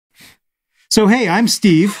So, hey, I'm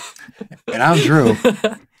Steve. And I'm Drew.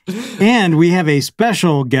 And we have a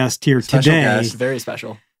special guest here today. Guest. Very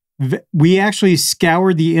special. We actually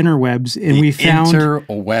scoured the interwebs and we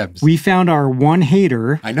found our one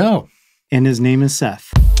hater. I know. And his name is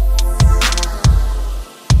Seth.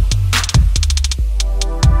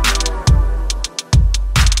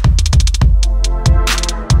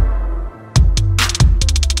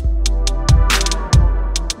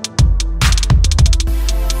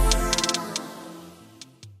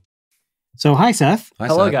 So, hi, Seth. Hi,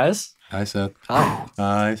 Hello, Seth. guys. Hi, Seth. Hi.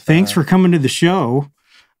 Hi, Seth. Thanks for coming to the show.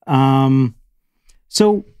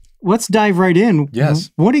 So let's dive right in. Yes.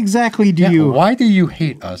 What exactly do you... Why do you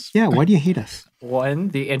hate us? Yeah, why do you hate us? One,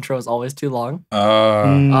 the intro is always too long.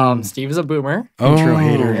 Steve is a boomer. Intro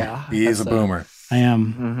hater. Yeah, He is a boomer. I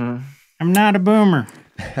am. I'm not a boomer.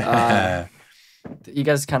 You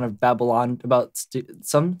guys kind of babble on about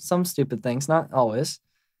some stupid things, not always.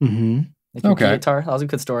 Mm-hmm. Like your Okay. guitar, that was a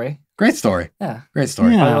good story. Great story. Yeah. Great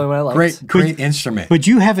story. Yeah. Probably the only one I liked. Great instrument. But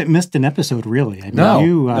you haven't missed an episode, really. I mean,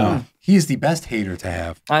 No. He is the best hater to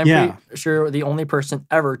have. I'm Yeah. pretty sure the only person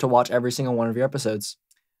ever to watch every single one of your episodes.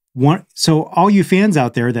 So all you fans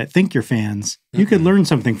out there that think you're fans, you could learn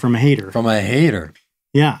something from a hater. From a hater.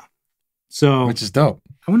 Yeah. So Which is dope.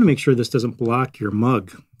 I want to make sure this doesn't block your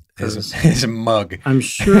mug. His mug. I'm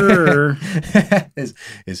sure. his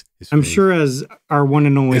I'm face. sure as our one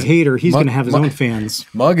and only hater, he's going to have his own fans.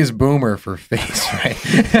 Mug is boomer for face,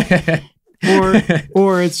 right?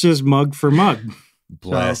 or it's just mug for mug.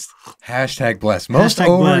 Blessed. Hashtag blessed. Most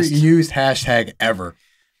Hashtag blessed. overused hashtag ever.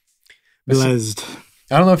 Blessed.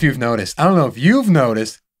 I don't know if you've noticed.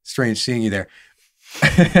 Strange seeing you there.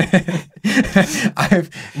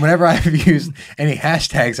 Whenever I've used any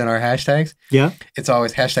hashtags in our hashtags, Yeah. it's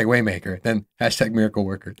always hashtag Waymaker, then hashtag Miracle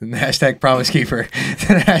Worker, then hashtag Promise Keeper,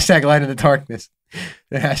 then hashtag Light in the Darkness,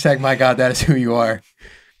 then hashtag My God, That Is Who You Are.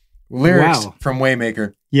 Lyrics from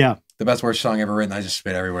Waymaker. Yeah. The best worst song ever written. I just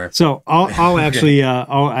spit everywhere. So I'll actually,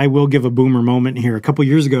 I will give a boomer moment here. A couple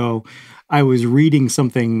years ago, I was reading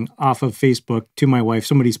something off of Facebook to my wife,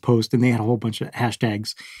 somebody's post, and they had a whole bunch of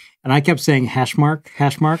hashtags. And I kept saying hash mark.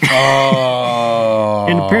 Oh.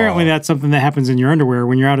 And apparently that's something that happens in your underwear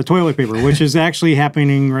when you're out of toilet paper, which is actually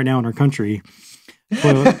happening right now in our country.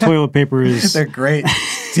 Toilet paper is... the great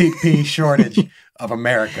TP shortage of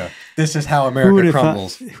America. This is how America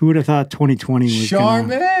crumbles. Who would have thought 2020 was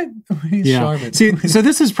Charmin. Charmin. See, so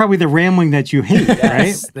this is probably the rambling that you hate,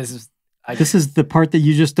 right? This is the part that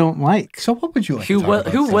you just don't like. So what would you like Who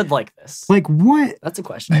would like this? Like what? That's a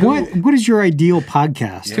question. What is your ideal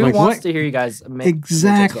podcast? Who like wants to hear you guys make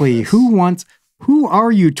exactly? Who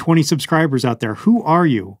are you 20 subscribers out there? Who are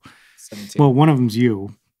you? 17. Well, one of them's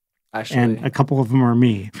you. Actually. And a couple of them are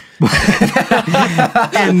me.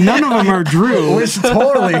 And none of them are Drew. Which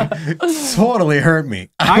totally hurt me.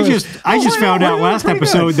 I just found out last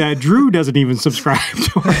episode that Drew doesn't even subscribe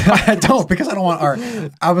to it. I don't, because I don't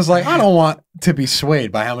want I was like, I don't want to be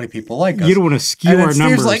swayed by how many people like us. You don't want to skew our Steve's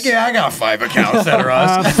numbers. like, yeah, I got 5 accounts that are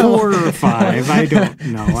us. 4 or 5. I don't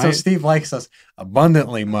know. So Steve likes us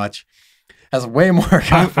abundantly much. Has way more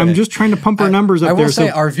confidence. I'm just trying to pump our numbers up there. I will say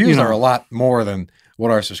our views are a lot more than what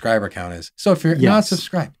our subscriber count is. So if you're not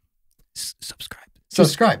subscribed,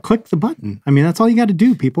 subscribe. Click the button. I mean, that's all you got to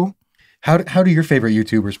do, people. How do your favorite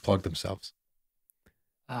YouTubers plug themselves?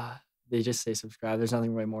 They just say subscribe. There's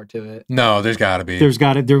nothing really more to it. No, there's got to be.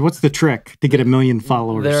 What's the trick to get 1 million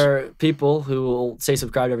followers? There are people who will say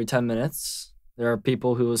subscribe every 10 minutes. There are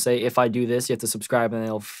people who will say, if I do this, you have to subscribe, and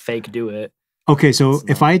they'll fake do it. Okay, so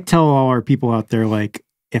if I tell all our people out there, like,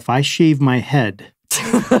 if I shave my head,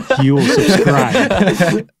 you will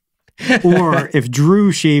subscribe. Or if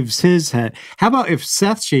Drew shaves his head. How about if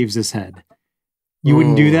Seth shaves his head? You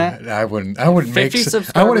wouldn't do that? I wouldn't make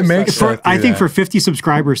Seth I think for 50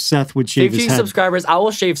 subscribers, Seth would shave his head. 50 subscribers, I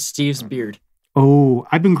will shave Steve's beard. Oh,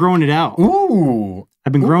 I've been growing it out. Ooh.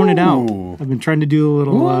 I've been growing it out. I've been trying to do a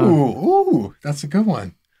little... Ooh, that's a good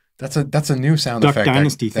one. That's a new sound Duck effect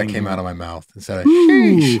Dynasty that thing. came out of my mouth instead of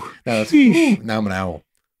sheesh. Now I'm an owl.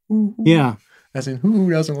 Ooh. Yeah. As in, who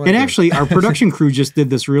doesn't want And actually, our production crew just did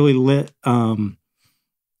this really lit promo.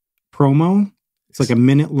 It's like 1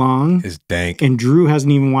 minute long. It's dank. And Drew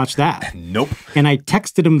hasn't even watched that. Nope. And I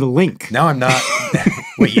texted him the link. Now I'm not.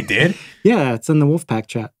 Wait, you did? Yeah, it's in the Wolfpack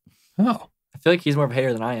chat. Oh. I feel like he's more of a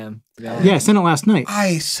hater than I am. Yeah, I sent it last night.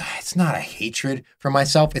 It's not a hatred for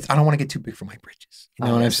myself. I don't want to get too big for my bridges. You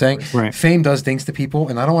know what I'm saying? Right. Fame does things to people,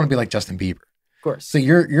 and I don't want to be like Justin Bieber. Of course. So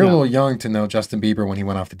you're a little young to know Justin Bieber when he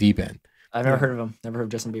went off the deep end. I've never heard of him. Never heard of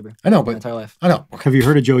Justin Bieber. I know, My but entire life. I know. Have you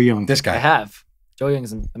heard of Joe Young? This guy. I have. Joe Young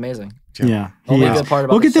is amazing. Yeah. Only good part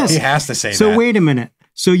about Look at this. He has to say so that. wait a minute.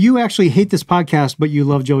 So you actually hate this podcast, but you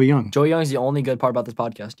love Joey Young. Joey Young is the only good part about this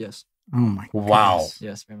podcast. Yes. Oh my God. Wow.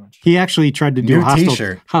 Yes, very much. He actually tried to do New a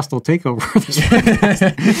t-shirt. hostile takeover. of this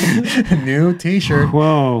podcast. New t-shirt.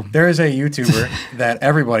 Whoa. There is a YouTuber that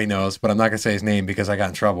everybody knows, but I'm not going to say his name because I got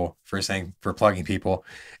in trouble for plugging people.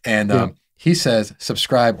 And he says,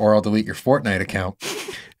 subscribe or I'll delete your Fortnite account.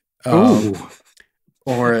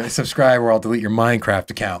 Or subscribe or I'll delete your Minecraft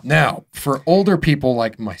account. Now, for older people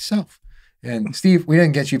like myself, and Steve, we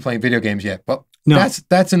didn't get you playing video games yet, but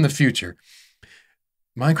that's in the future.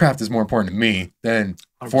 Minecraft is more important to me than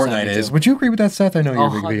Fortnite is. Would you agree with that, Seth? I know you're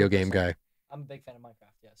a big video game guy. I'm a big fan of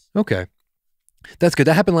Minecraft, yes. Okay. That's good.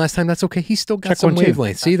 That happened last time. That's okay. He's still got some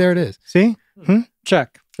wavelengths. See, there it is. See?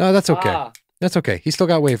 Check. No, that's okay. That's okay. He's still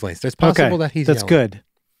got wavelengths. There's possible that he's That's yelling. good.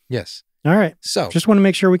 Yes. All right. So just want to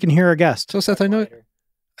make sure we can hear our guest. So Seth, I know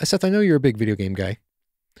you're a big video game guy.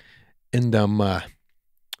 And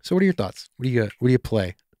so what are your thoughts? What do you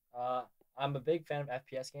play? I'm a big fan of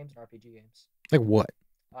FPS games and RPG games. Like what?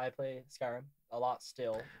 I play Skyrim a lot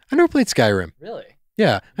still. I never played Skyrim. Really?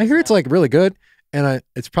 Yeah. I hear it's like really good and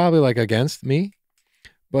it's probably like against me.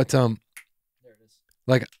 But there it is.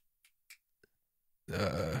 Like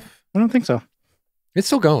I don't think so. It's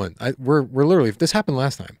still going. We're literally, this happened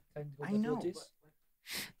last time. I know.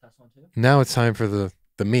 That's one too. Now it's time for the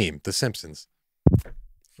meme, The Simpsons.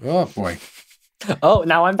 Oh boy. Oh,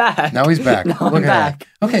 now I'm back. Now he's back. Now I'm back.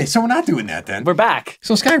 Okay, so we're not doing that then. We're back.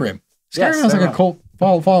 So Skyrim. Yes, Skyrim has like a cult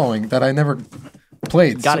following that I never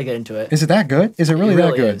played. Gotta get into it. Is it that good? Is it really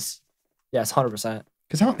that good? Is. Yes, 100%.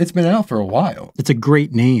 Because it's been out for a while. It's a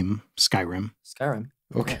great name, Skyrim. Skyrim.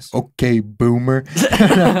 Okay. Yes. Okay, boomer.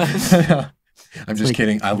 I'm just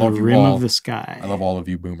kidding. I love the you rim all. of the sky. I love all of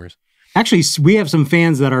you boomers. Actually, we have some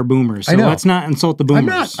fans that are boomers, so I know. let's not insult the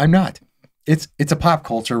boomers. I'm not. It's a pop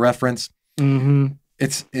culture reference. Mm-hmm.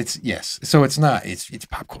 It's yes. So it's not. It's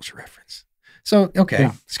pop culture reference. So okay,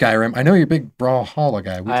 Skyrim. I know you're a big Brawlhalla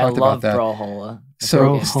guy. We talked about that. I love Brawlhalla.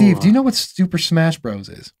 So Steve, do you know what Super Smash Bros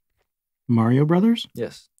is? Mario Brothers?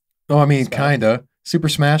 Yes. Oh, I mean, kinda. Super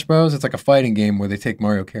Smash Bros. It's like a fighting game where they take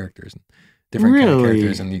Mario characters and different kind of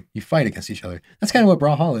characters and you fight against each other. That's kind of what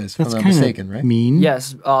Brawlhalla is, if I'm not mistaken, right? Mean.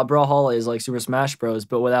 Yes, Brawlhalla is like Super Smash Bros,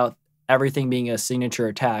 but without everything being a signature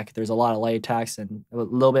attack. There's a lot of light attacks and a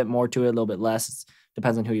little bit more to it, a little bit less. It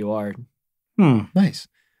depends on who you are. Nice.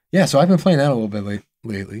 Yeah, so I've been playing that a little bit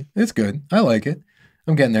lately. It's good. I like it.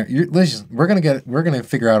 I'm getting there. Listen, we're gonna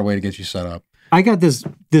figure out a way to get you set up. I got this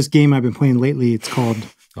game I've been playing lately. It's called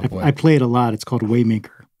I play it a lot. It's called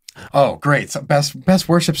Waymaker. Oh, great! So best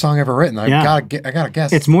worship song ever written. I gotta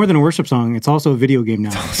guess. It's more than a worship song. It's also a video game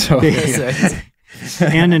now.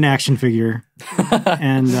 And an action figure.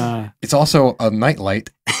 And it's also a nightlight.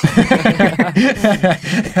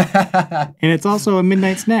 And it's also a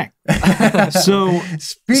midnight snack. So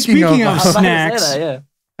speaking of snacks,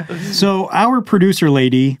 so our producer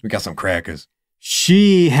lady, we got some crackers.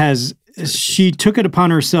 She took it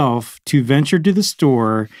upon herself to venture to the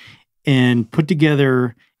store and put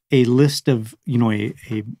together a list of,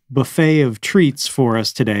 a buffet of treats for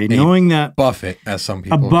us today, knowing that buffet, as some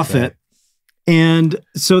people say. And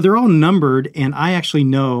so they're all numbered, and I actually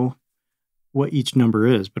know what each number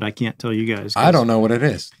is, but I can't tell you guys. I don't know what it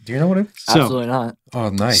is. Do you know what it is? Absolutely not. Oh,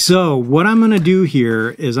 nice. So what I'm going to do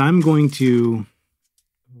here is I'm going to...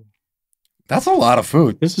 That's a lot of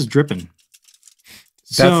food. This is dripping.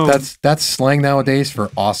 That's slang nowadays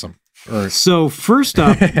for awesome. So first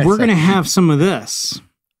up, we're going to have some of this.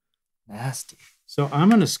 Nasty. So I'm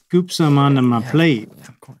going to scoop some onto my plate. Yeah,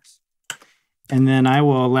 of course. And then I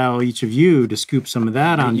will allow each of you to scoop some of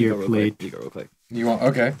that onto your plate. You go real quick. You want?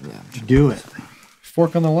 Okay. Yeah. Do it.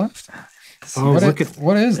 Fork on the left. Oh,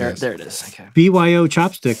 what is this? There it is. Okay. BYO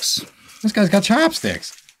chopsticks. This guy's got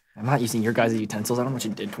chopsticks. I'm not using your guys' utensils. I don't know what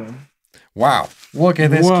you did to him. Wow. Look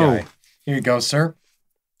at this guy. Here you go, sir.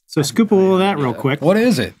 So scoop a little of that real quick. What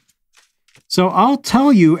is it? So I'll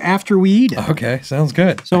tell you after we eat it. Okay, sounds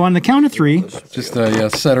good. So on the count of three. Just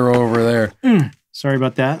set her over there. Sorry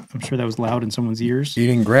about that. I'm sure that was loud in someone's ears.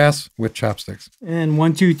 Eating grass with chopsticks. And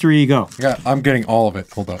 1, 2, 3, go. I'm getting all of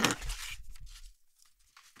it. Hold up.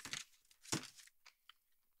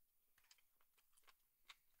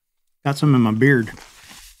 Got some in my beard.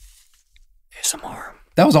 ASMR.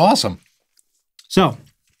 That was awesome. So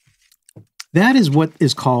that is what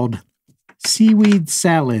is called seaweed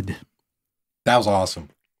salad. That was awesome.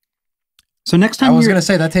 So next time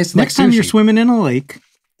that tastes like next time you're swimming in a lake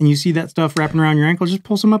and you see that stuff wrapping around your ankle, just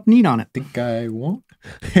pull some up and eat on it. Think I won't.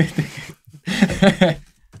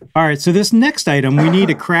 All right. So this next item, we need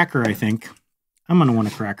a cracker, I think. I'm going to want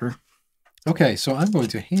a cracker. Okay. So I'm going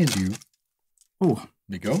to hand you. Oh,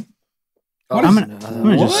 There you go. I'm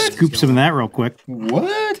gonna just scoop some of that real quick.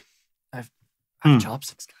 What? I have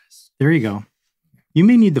chopsticks, guys. There you go. You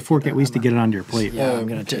may need the fork at least to get it onto your plate. Yeah, I'm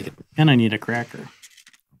gonna take it. And I need a cracker.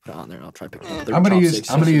 Put it on there, and I'll try picking up. I'm gonna use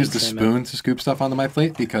the spoon to scoop stuff onto my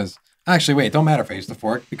plate because actually, wait, don't matter if I use the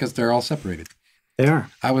fork because they're all separated. They are.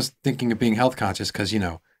 I was thinking of being health conscious because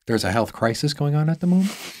there's a health crisis going on at the moment.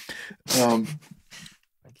 Thank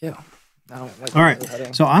you. All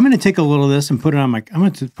right, so I'm going to take a little of this and put it on my. I'm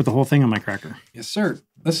going to put the whole thing on my cracker. Yes, sir.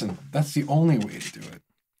 Listen, that's the only way to do it.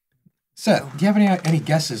 Seth, do you have any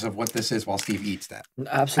guesses of what this is while Steve eats that?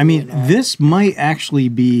 Absolutely. I mean, this might actually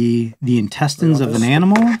be the intestines of an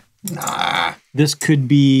animal. Nah. This could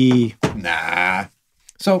be. Nah.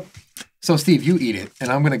 So Steve, you eat it, and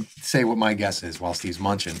I'm going to say what my guess is while Steve's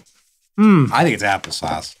munching. I think it's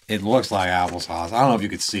applesauce. It looks like applesauce. I don't know if you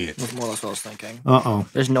could see it. That's more or less what I was thinking. Uh-oh.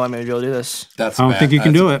 There's no way I'm going to be able to do this. I don't think you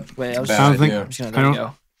can do it. Wait, I don't think. I'm just going to let it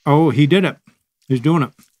go. Oh, he did it. He's doing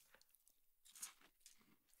it.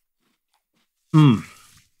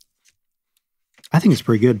 I think it's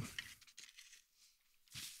pretty good.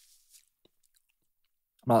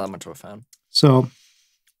 I'm not that much of a fan. So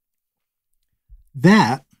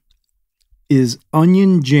that is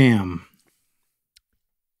onion jam.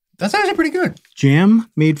 That's actually pretty good.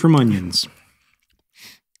 Jam made from onions.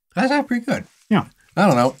 That's actually pretty good. Yeah. I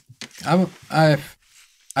don't know. I've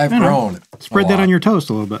grown. Spread that on your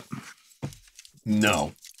toast a little bit.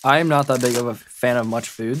 No. I am not that big of a fan of much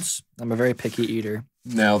foods. I'm a very picky eater.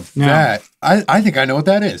 Now that I think I know what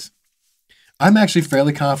that is. I'm actually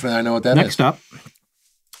fairly confident I know what that is. Next up.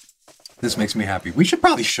 This makes me happy. We should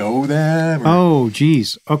probably show them. Oh,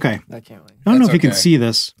 geez. Okay. I can't wait. I don't know if you okay. can see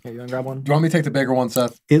this. Here, you want to grab one? Do you want me to take the bigger one,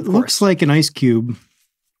 Seth? It looks like an ice cube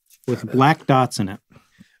with black dots in it.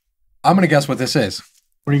 I'm going to guess what this is.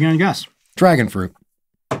 What are you going to guess? Dragon fruit.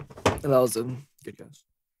 That was a good guess.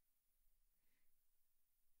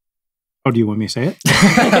 Oh, do you want me to say it?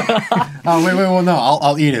 Oh, wait. Well, no.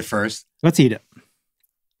 I'll eat it first. Let's eat it.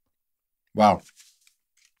 Wow.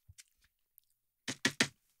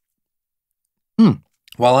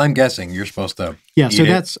 While I'm guessing, you're supposed to so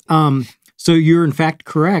that's so you're in fact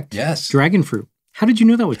correct. Yes. Dragon fruit. How did you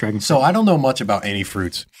know that was dragon fruit? So I don't know much about any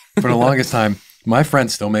fruits. For the longest time, my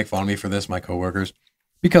friends still make fun of me for this, my coworkers,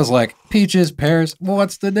 because like peaches, pears, well,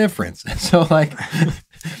 what's the difference? So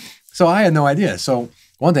I had no idea. So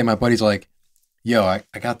one day my buddy's like, yo, I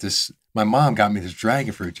got this. My mom got me this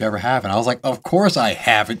dragon fruit. You ever have? And I was like, of course I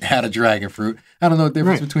haven't had a dragon fruit. I don't know the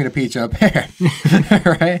difference between a peach and a pear.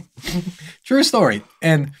 Right? True story.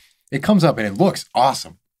 And it comes up and it looks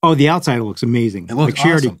awesome. Oh, the outside looks amazing. It looks like she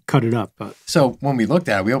already awesome. cut it up. But So when we looked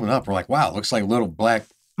at it, we opened it up. We're like, wow, it looks like little black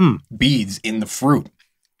beads in the fruit.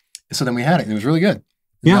 So then we had it. And it was really good.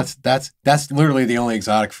 Yeah. That's literally the only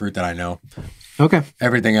exotic fruit that I know. Okay.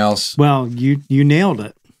 Everything else. Well, you nailed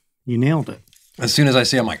it. You nailed it. As soon as I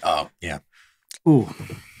see it, I'm like, oh, yeah. Ooh.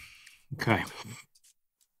 Okay.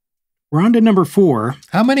 We're on to number 4.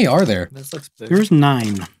 How many are there? This looks big. There's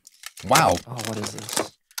 9. Wow. Oh, what is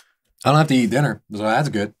this? I don't have to eat dinner, so that's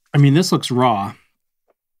good. I mean, this looks raw.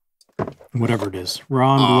 Whatever it is.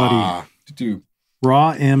 Raw and bloody. Dude.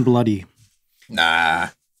 Raw and bloody. Nah.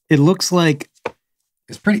 It looks like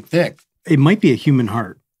It's pretty thick. it might be a human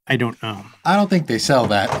heart. I don't know. I don't think they sell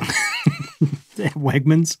that.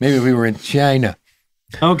 Wegmans? Maybe we were in China.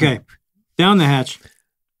 Okay. Down the hatch.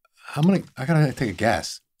 I gotta take a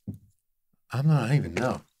guess. I don't even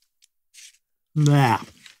know. Yeah.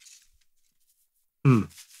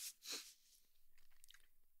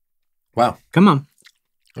 Wow. Come on.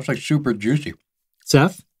 Looks like super juicy.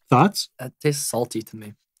 Seth, thoughts? That tastes salty to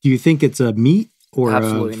me. Do you think it's a meat or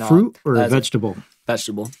Absolutely a not. fruit or a That's- vegetable?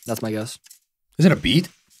 Vegetable. That's my guess. Is it a beet?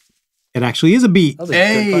 It actually is a beet. That was a good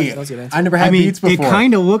Hey, question. That was a good answer. I never had beets it before.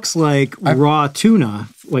 kind of looks like raw tuna,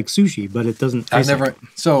 like sushi, but it doesn't I've taste never.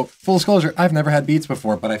 So full disclosure, I've never had beets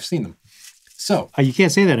before, but I've seen them. So you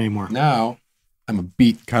can't say that anymore. now I'm a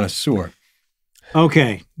beet connoisseur.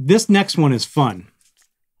 Okay. This next one is fun.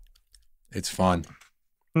 It's fun.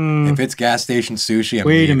 If it's gas station sushi, I'm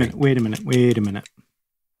Wait a leaving. minute.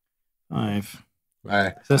 5. I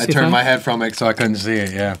Does that say turned 5? my head from it so I couldn't see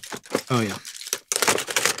it. Yeah. Oh, yeah.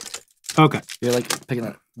 Okay. You're like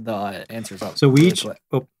picking the answers up. So we really each, quick.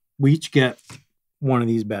 we each get one of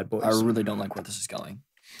these bad boys. I really don't like where this is going.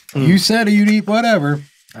 You said you'd eat whatever.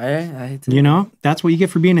 I hate to. You know, that's what you get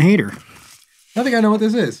for being a hater. I think I know what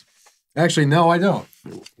this is. Actually, no, I don't.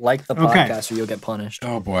 Like the Okay. podcast or you'll get punished.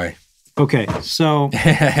 Oh boy. Okay. So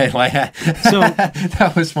That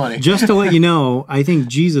was funny. just to let you know, I think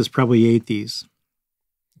Jesus probably ate these.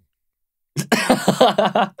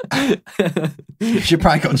 You should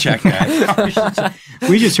probably go check that.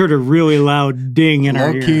 We just heard a really loud ding in our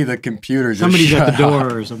Low ear. key, the computer just Somebody's at the shut door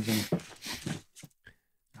off. or something.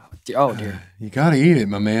 Oh, dear. You gotta eat it,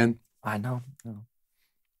 my man. I know.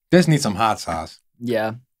 This needs some hot sauce.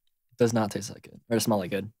 Yeah. Does not taste like good. Or smell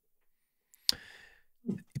like good.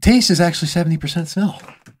 Taste is actually 70% smell.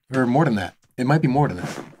 Or more than that. It might be more than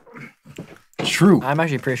that. True. I'm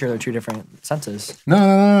actually pretty sure they're two different senses.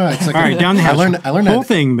 No. It's like All right, down the hatch. I learned whole that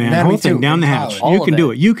thing, man. anatomy Whole thing too, down in the hatch. college. All You of can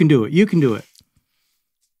do it. it. You can do it. You can do it.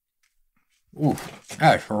 Ooh,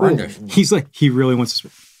 that's horrendous. He's like, he really wants to.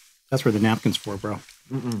 That's where the napkin's for, bro.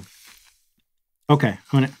 Mm-mm. Okay,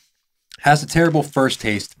 I'm gonna. Has a terrible first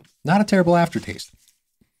taste, not a terrible aftertaste.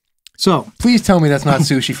 So Please tell me that's not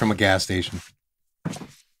sushi from a gas station.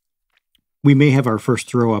 we may have our first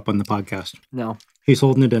throw up on the podcast. No. He's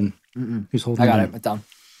holding it in. Mm-mm. He's holding I got it it. in. It's down.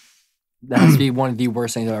 That has to be one of the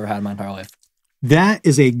worst things I've ever had in my entire life. That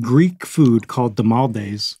is a Greek food called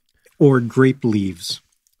damaldes, or grape leaves.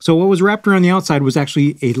 So what was wrapped around the outside was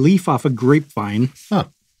actually a leaf off a grapevine. Huh.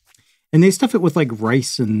 And they stuff it with like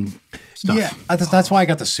rice and stuff. Yeah, that's why I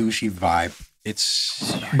got the sushi vibe.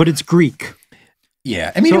 It's But it's Greek.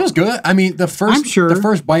 yeah. I mean, So- it was good. I mean, the I'm sure-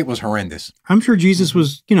 first bite was horrendous. I'm sure Jesus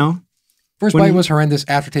was, First When bite he- was horrendous.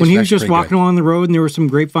 Aftertaste when he was was just pretty walking good. along the road and there were some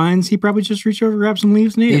grapevines, he probably just reached over, grabbed some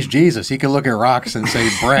leaves and ate He's it. Jesus. He could look at rocks and say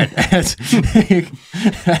bread.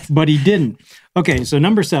 But he didn't. Okay, so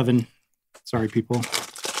number 7. Sorry, people.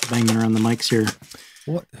 Banging around the mics here.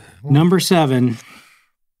 What? Number 7.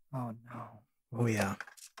 Oh, no. Oh, yeah.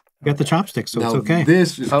 You got the chopsticks, so Now, it's okay.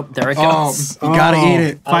 This is, Oh, there it oh, goes. you gotta eat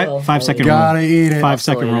it. Oh, 5-second you roll. Gotta eat it.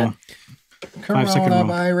 5-second I'll roll. 5-second roll.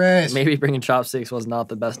 Coronavirus. Maybe bringing chopsticks was not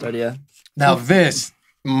the best idea. Now this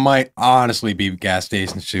might honestly be gas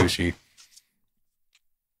station sushi.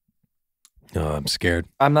 Oh, I'm scared.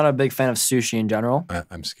 I'm not a big fan of sushi in general,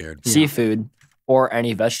 I'm scared. seafood, or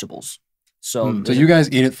any vegetables. So, So you guys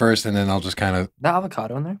eat it first, and then I'll just kind of the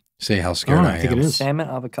avocado in there? say how scared Oh, I I think am. it is. Salmon,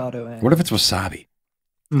 avocado, and What if it's wasabi?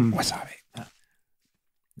 Mm. Wasabi.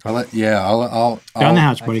 I'll Down the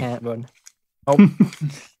hatch, I buddy. can't, bud. Oh,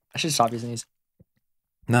 I should stop using these.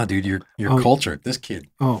 No, dude, you're Oh. cultured. This kid.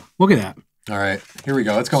 Oh, look at that. All right, here we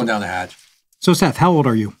go. It's going down the hatch. So, Seth, how old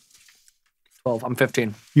are you? 12. I'm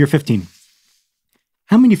 15. You're 15.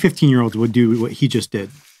 How many 15-year-olds would do what he just did?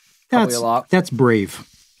 Probably a lot. That's brave.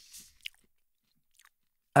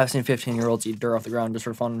 I've seen 15-year-olds eat dirt off the ground just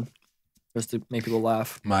for fun, just to make people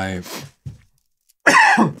laugh. My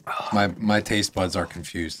taste buds are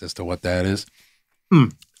confused as to what that is.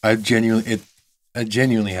 Mm. I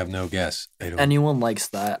genuinely have no guess. Anyone likes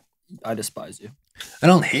that, I despise you. I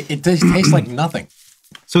don't hate it. Does taste like nothing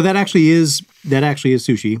So that actually is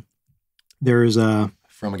sushi. There's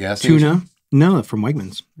from a gas station. tuna. No, from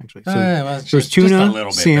Wegmans, actually. So Well, it's there's just a tuna,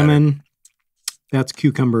 little bit salmon. That's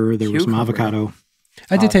cucumber. There was some Cucumber. avocado. better.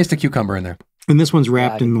 I did taste a cucumber in there. And this one's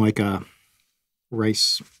wrapped Yeah. in like a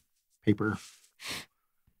rice paper.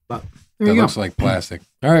 But there That you looks go. like plastic.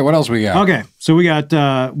 All right, what else we got? Okay, so we got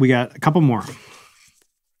a couple more.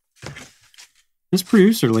 This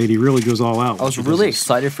producer lady really goes all out. I was when she really does this.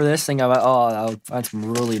 excited for this, thinking about, I'll find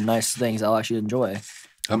some really nice things I'll actually enjoy.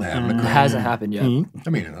 I'm having It a hasn't happened yet. Mhm. I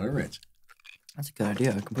mean, another Ritz. That's a good idea.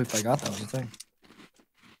 I completely forgot that was a thing.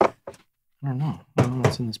 I don't know. I don't know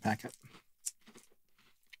what's in this packet.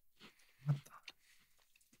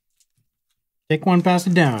 Take one, pass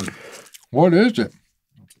it down. What is it?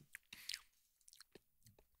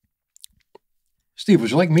 Steve,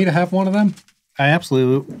 would you like me to have one of them? I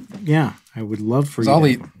absolutely, yeah, I would love for 'Cause you. I'll to-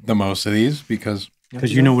 eat the most of these because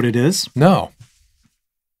Because you know what it is? no.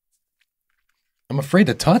 I'm afraid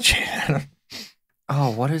to touch it. Oh,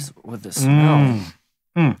 what is with the smell?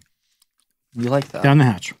 Mm. You like that? Down the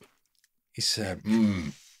hatch. He said,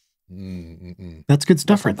 That's good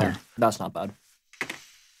stuff That's right not there. bad. That's not bad.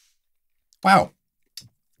 Wow.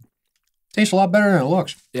 Tastes a lot better than it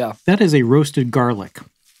looks. Yeah. That is a roasted garlic.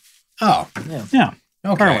 Oh, Yeah. Yeah,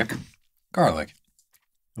 okay. garlic. Garlic.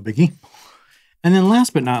 A biggie. And then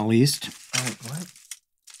last but not least, What?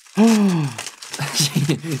 oh,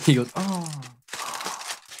 He goes, oh.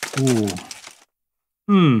 ooh.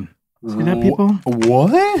 See that, people?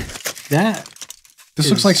 What? That This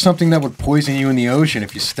looks is- like something that would poison you in the ocean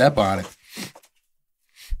if you step on it.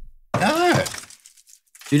 Ah,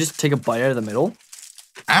 Do you just take a bite out of the middle?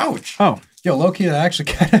 ouch. Oh, Yo, low-key, that actually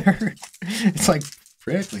kind of hurt. It's like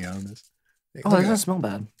prickly on this. Hey, Oh, look, that at doesn't that. smell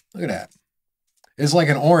bad. Look at that. It's like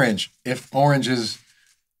an orange. If oranges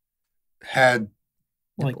had,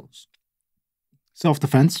 Like- Nipples.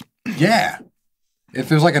 self-defense. yeah. If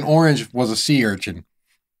there's like an orange was a sea urchin.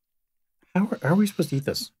 How are we supposed to eat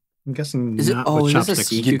this? I'm guessing Is it? not Oh, with is this a chopsticks.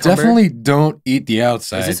 sea You cucumber? definitely don't eat the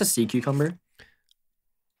outside. Is this a sea cucumber?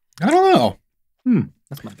 I don't know.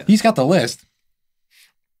 That's my guess. He's got the list.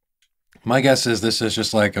 My guess is this is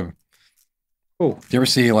just like a. Oh, Do you ever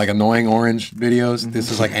see like annoying orange videos?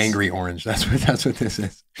 This is like angry orange. That's what this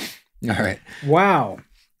is. All right. wow.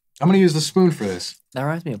 I'm gonna use the spoon for this. That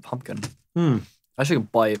reminds me of pumpkin. Hmm. I should a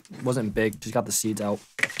bite. It wasn't big. Just got the seeds out.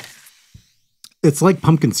 It's like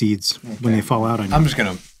pumpkin seeds when they fall out on you. I'm just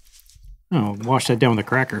gonna. Oh, wash that down with a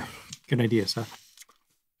cracker. Good idea, Seth.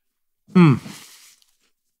 Hmm.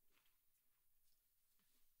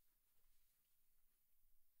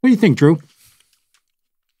 What do you think, Drew? I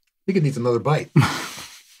think it needs another bite.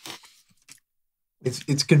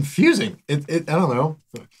 It's confusing. I don't know.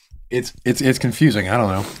 It's confusing. I don't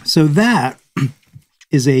know. So that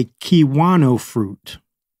is a kiwano fruit.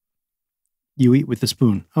 You eat with a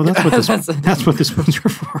spoon. Oh, that's what the spoons are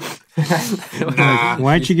for. Like,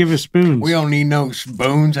 why'd you give us spoons? We don't need no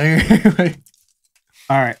spoons here.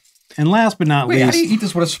 All right. And last but not Wait, how least, do you eat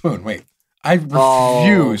this with a spoon? Wait, I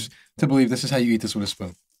refuse to believe this is how you eat this with a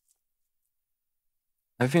spoon.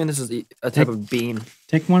 I think this is a type of bean.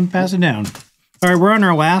 take one, pass it down. All right, we're on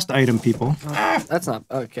our last item, people. That's not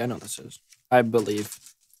okay. I know what this is. I believe.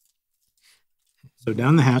 So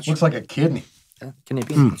down the hatch. Looks like a kidney. Yeah, kidney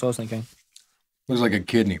bean. That's what I was thinking. Looks like a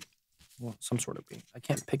kidney. Well, some sort of bean. I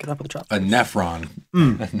can't pick it up with a chop. A nephron.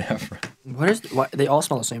 A nephron. What is? Why, they all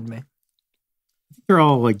smell the same to me. They're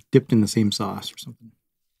all like dipped in the same sauce or something.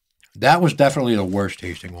 That was definitely the worst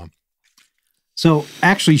tasting one. So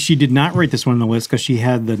actually, she did not write this one on the list because she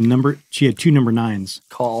had She had 2 number 9s.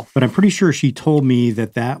 Call But I'm pretty sure she told me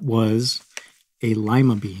that was a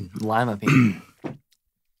lima bean. lima bean.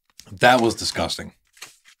 That was disgusting.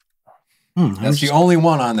 I'm That's just- the only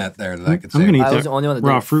one on that there that I could say. I'm gonna eat I was that the only one that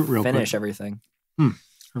raw didn't fruit real finish quick. everything.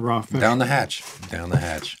 Raw fish. Down the hatch. Down the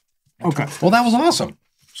hatch. Okay. Well, that was awesome.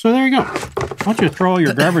 So there you go. Why don't you throw all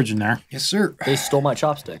your garbage in there, Yes, sir. They stole my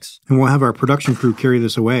chopsticks. and we'll have our production crew carry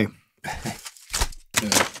this away.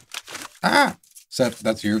 Seth,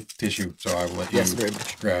 that's your tissue, so I will let you Yes, very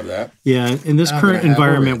much. grab that. Yeah, in this I'm current gonna have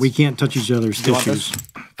environment, Oreos. we can't touch each other's You want tissues.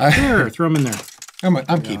 I, Sure, throw them in there.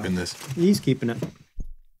 I'm keeping this. He's keeping it.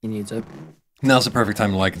 He needs it. Now's the perfect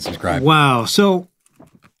time to like and subscribe. Wow. So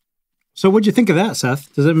what'd you think of that,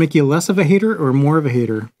 Seth? Does it make you less of a hater or more of a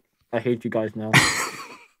hater? I hate you guys now.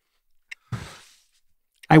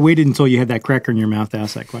 I waited until you had that cracker in your mouth to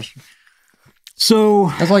ask that question. So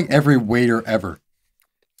That's like every waiter ever.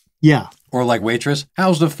 yeah, Or like waitress,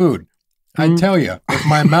 how's the food? I tell you, if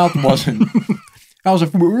my mouth wasn't, how's the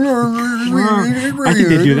food? I think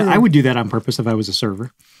they do that. I would do that on purpose if I was a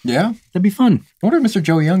server. Yeah? That'd be fun. I wonder if Mr.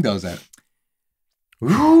 Joey Young does that.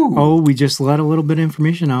 Ooh. Oh, we just let a little bit of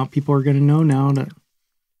information out. People are going to know now that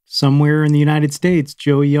somewhere in the United States,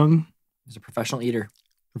 Joey Young, He's a professional eater.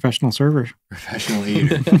 professional server. Professional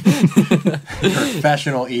eater.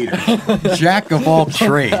 Professional eater. Jack of all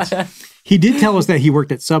trades. He did tell us that he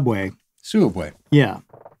worked at Subway. Subway. Yeah.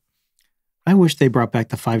 I wish they brought back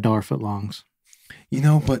the $5 footlongs. You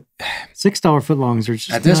know, but $6 footlongs are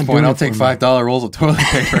just at this not point, doing I'll it for take me. $5 rolls of toilet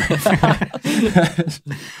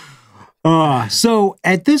paper. So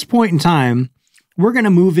at this point in time, we're going to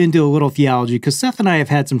move into a little theology because Seth and I have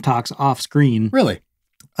had some talks off screen Really?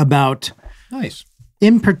 about, Nice.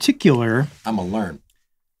 in particular, I'm going to learn.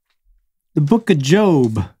 the book of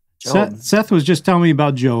Job. Job. Seth was just telling me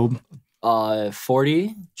about Job.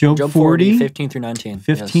 40. Job 40, 15 through 19.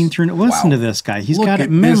 15 Yes. through. Listen Wow. to this guy. He's Look got at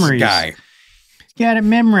it memorized. This guy. He's got it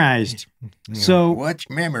memorized. So What's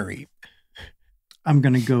memory? I'm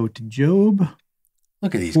going to go to Job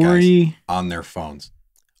Look at these guys 40. on their phones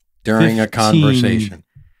during a 15. conversation.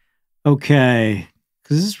 Okay.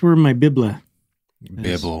 Because this is where my Biblia.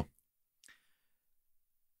 Bibble.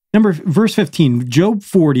 Verse 15. Job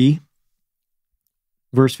 40,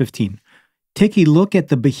 verse 15. Take a look at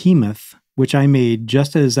the behemoth, which I made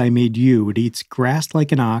just as I made you. It eats grass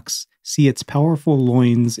like an ox. See its powerful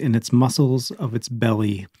loins and its muscles of its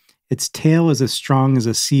belly. Its tail is as strong as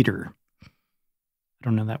a cedar. I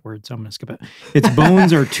don't know that word, so I'm going to skip it. Its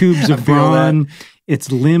bones are tubes of brawn.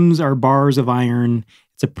 Its limbs are bars of iron.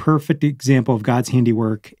 It's a perfect example of God's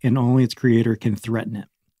handiwork, and only its creator can threaten it.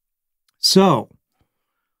 So,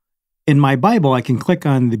 in my Bible, I can click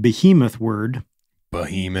on the behemoth word,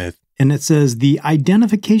 Behemoth. and it says the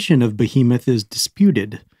identification of behemoth is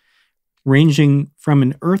disputed, ranging from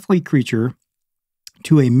an earthly creature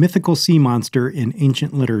to a mythical sea monster in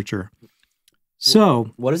ancient literature.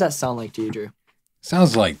 So, What does that sound like to you, Drew?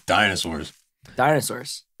 Sounds like dinosaurs.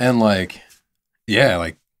 Dinosaurs. And like, yeah,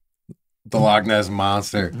 like the Loch Ness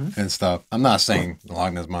Monster and stuff. I'm not saying the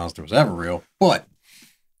Loch Ness Monster was ever real, but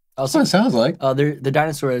That's what it sounds like. The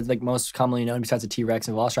dinosaur is like most commonly known besides the T-Rex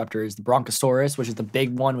and Velociraptor is the Brontosaurus, which is the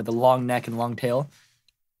big one with the long neck and long tail.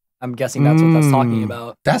 I'm guessing that's what that's talking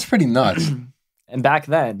about. That's pretty nuts. And back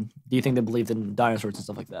then, do you think they believed in dinosaurs and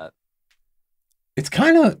stuff like that? It's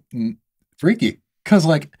kind of freaky because,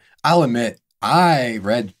 like, I'll admit, I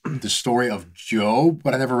read the story of Job,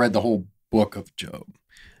 but I never read the whole book of Job.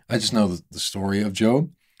 I just know the story of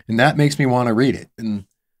Job, and that makes me want to read it. And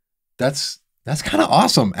that's kind of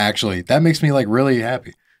awesome, actually. That makes me like really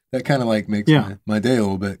happy. That kind of like makes my day a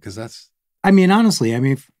little bit because that's. I mean, honestly,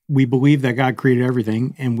 if we believe that God created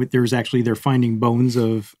everything, and they're finding bones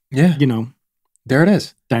of there it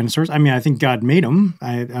is, dinosaurs. I mean, I think God made them.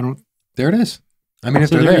 I don't. There it is. I mean, if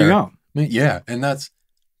so they're there there, you go. I mean, yeah, and that's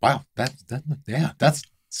wow. That's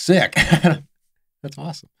sick. That's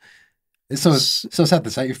awesome. So Seth,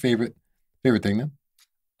 is that your favorite thing then?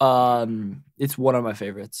 It's one of my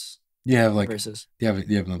favorites. You have like verses. You have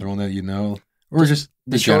another one that you know, or just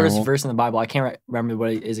the shortest verse in the Bible. I can't remember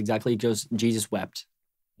what it is exactly. Just Jesus wept,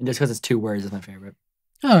 and just because it's 2 words is my favorite.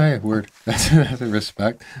 Oh, hey, word. That's a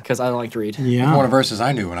respect. Because I don't like to read. Yeah, that's one of the verses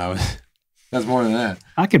I knew when I was. That's more than that.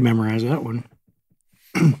 I could memorize that one.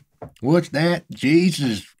 What's that?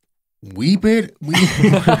 Jesus weeped?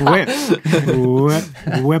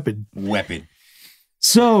 Weapon.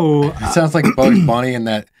 So it sounds like Bugs Bunny and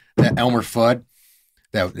that Elmer Fudd.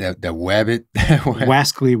 That Wabbit.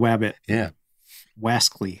 Wascally Wabbit. Yeah.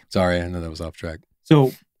 Wascally. Sorry, I know that was off track.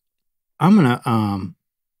 So I'm gonna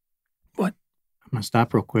what? I'm gonna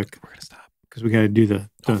stop real quick. We're gonna stop. Because we gotta do the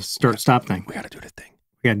stop thing. We gotta do the thing.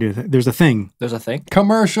 We gotta do There's a thing. There's a thing?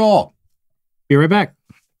 Commercial. Be right back.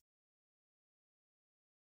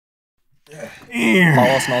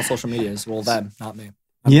 Follow us on all social medias. Well, them, not me.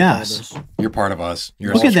 Yes. You're part of us.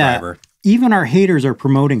 You're Look a subscriber. At that. Even our haters are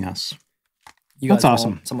promoting us. That's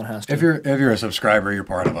awesome. Someone has to. If you're a subscriber, you're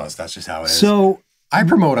part of us. That's just how it is. So I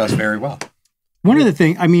promote us very well. One of the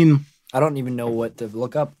things, I don't even know what to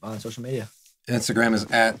look up on social media. Instagram is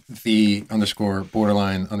at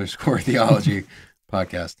 _borderline_theology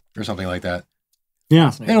podcast or something like that.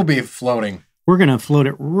 Yeah. It'll be floating. We're going to float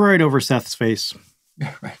it right over Seth's face.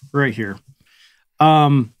 Right here.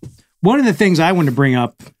 One of the things I want to bring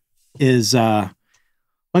up is like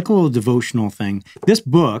a little devotional thing. This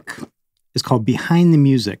book is called Behind the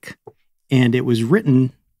Music, and it was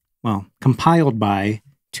compiled by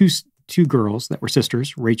two girls that were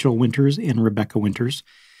sisters, Rachel Winters and Rebecca Winters.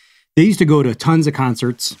 They used to go to tons of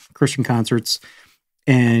concerts, Christian concerts,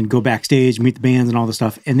 and go backstage, meet the bands and all this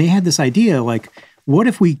stuff. And they had this idea, like, what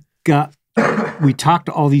if we talked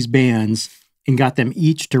to all these bands and got them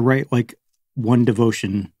each to write like one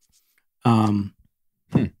devotion, and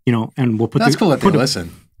we'll put that's cool that they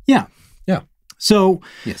listen. Yeah. Yeah. So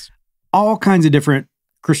yes, all kinds of different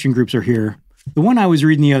Christian groups are here. The one I was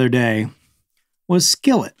reading the other day was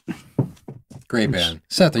Skillet. Great band.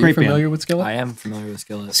 Seth, are you familiar with Skillet? I am familiar with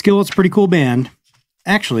Skillet. Skillet's a pretty cool band.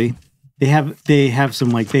 Actually, they have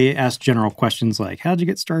some, like, they ask general questions like, how'd you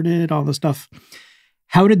get started? All this stuff.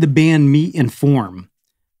 How did the band meet and form?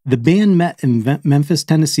 The band met in Memphis,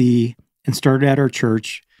 Tennessee, and started at our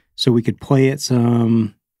church so we could play at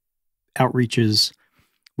some outreaches.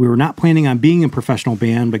 We were not planning on being a professional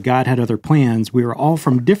band, but God had other plans. We were all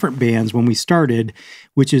from different bands when we started,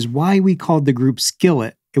 which is why we called the group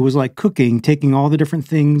Skillet. It was like cooking, taking all the different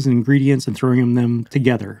things and ingredients and throwing them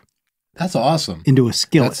together. That's awesome. Into a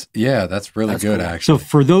skillet. That's really good, cool. Actually. So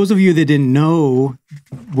for those of you that didn't know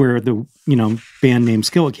where the band name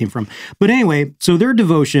Skillet came from. But anyway, so their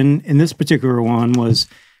devotion in this particular one was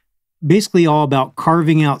basically all about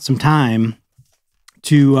carving out some time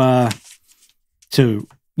to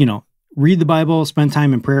read the Bible, spend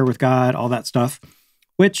time in prayer with God, all that stuff,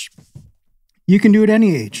 which you can do at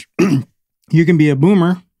any age. You can be a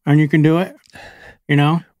boomer and you can do it,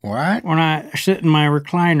 What? When I sit in my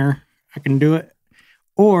recliner, I can do it.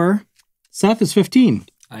 Or Seth is 15.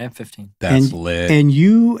 I am 15. That's lit. And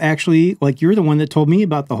you actually, like, you're the one that told me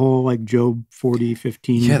about the whole, like, Job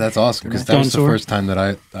 40:15. Yeah, that's awesome, because that was the first time that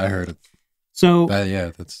I heard it. So,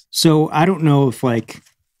 that's. So I don't know if, like,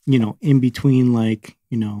 in between, like,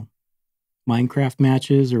 Minecraft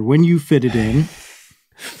matches or when you fit it in.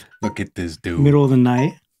 Look at this dude. Middle of the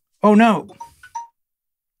night. Oh, no.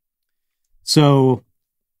 So,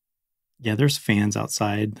 yeah, there's fans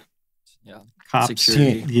outside. Yeah. Cops.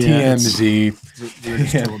 TMZ.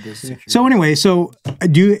 So anyway, so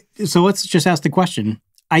let's just ask the question.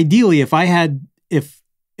 Ideally, if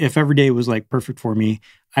every day was like perfect for me,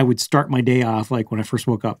 I would start my day off like when I first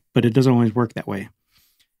woke up, but it doesn't always work that way.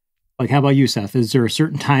 Like, how about you, Seth? Is there a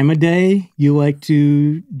certain time of day you like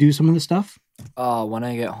to do some of the stuff? When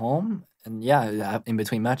I get home And yeah, in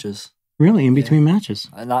between matches. Really? In between matches?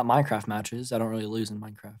 Not Minecraft matches. I don't really lose in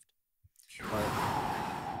Minecraft. But...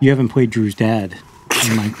 You haven't played Drew's dad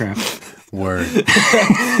in Minecraft. Word.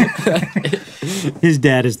 His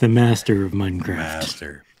dad is the master of Minecraft.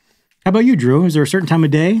 Master. How about you, Drew? Is there a certain time of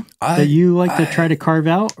day that you like to try to carve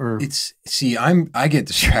out? Or I get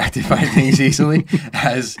distracted by things easily,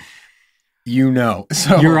 as you know.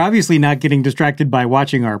 So you're obviously not getting distracted by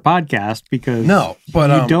watching our podcast because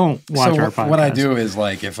you don't watch our podcast. What I do is,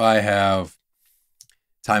 like, if I have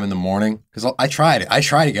time in the morning, because I try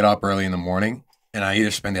to get up early in the morning, and I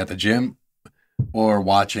either spend it at the gym or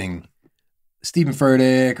watching Stephen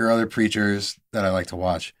Furtick or other preachers that I like to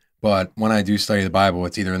watch. But when I do study the Bible,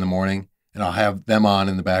 it's either in the morning, and I'll have them on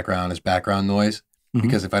in the background as background noise,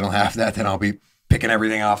 because if I don't have that, then I'll be picking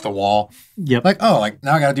everything off the wall. Yep. Like, oh, like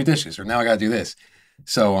now I got to do dishes, or now I got to do this.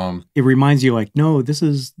 So it reminds you, like, no, this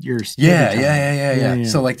is your yeah.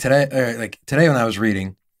 So like today when I was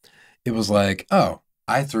reading, it was like, oh,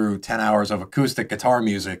 I threw 10 hours of acoustic guitar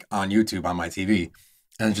music on YouTube on my TV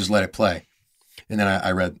and just let it play, and then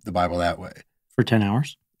I read the Bible that way for 10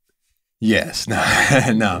 hours. Yes.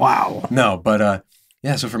 No. Wow. No, but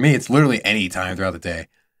yeah, so for me it's literally any time throughout the day.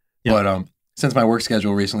 Yep. But since my work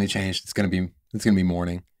schedule recently changed, it's gonna be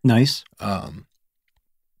morning. Nice. But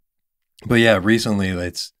yeah, recently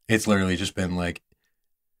it's literally just been like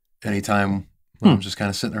anytime when I'm just kind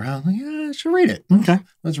of sitting around, like, yeah, I should read it. Okay.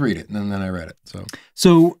 Let's read it. And then I read it.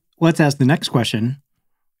 So let's ask the next question.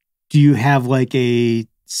 Do you have like a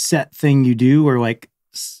set thing you do, or like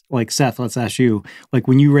Seth, let's ask you, like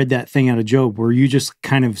when you read that thing out of Job, were you just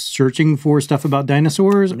kind of searching for stuff about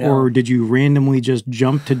dinosaurs, or did you randomly just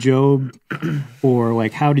jump to Job, or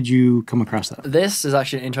like how did you come across that? This is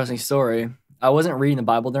actually an interesting story. I wasn't reading the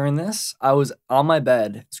Bible during this. I was on my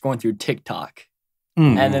bed scrolling through TikTok.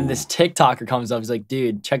 And then this TikToker comes up. He's like,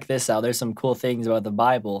 dude, check this out. There's some cool things about the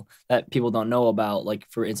Bible that people don't know about. Like,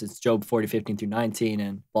 for instance, Job 40:15-19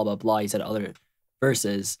 and blah, blah, blah. He said other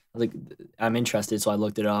verses. I was like, I'm interested. So I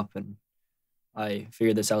looked it up and I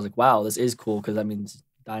figured this out. I was like, wow, this is cool, because that means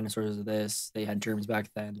dinosaurs are this. They had germs back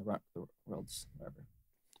then. The world's whatever.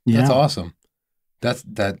 Yeah. That's awesome.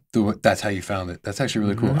 That's how you found it. That's actually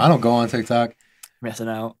really cool. I don't go on TikTok. Missing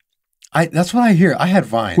out. That's what I hear. I had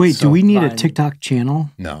Vine. Wait, do we need a TikTok channel?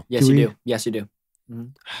 No. Yes, you do. Yes, you do.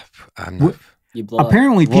 Mm-hmm. I'm not. You blow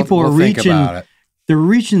Apparently, people are reaching. They're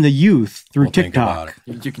reaching the youth through TikTok.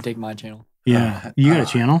 You can take my channel. Yeah, you got a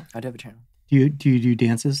channel? I do have a channel. Do you do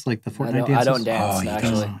dances like the Fortnite dances? I don't dance,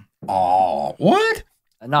 actually. Oh, what?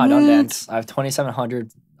 No, I don't dance. I have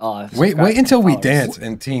 2,700. Wait until we dance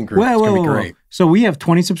in teen group. It's gonna be great. So we have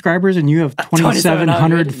 20 subscribers and you have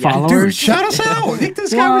 2,700 followers. Dude, shout us out! I think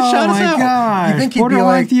this guy would shout us out. God. You think he'd be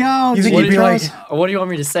like? You think he'd be like? What do you want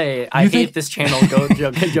me to say? I hate this channel. Go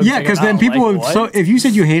yeah, because then people would. So if you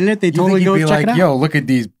said you hated it, they totally go check it out. Yo, look at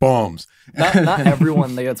these bums. Not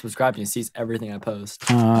everyone that gets subscribed to me sees everything I post.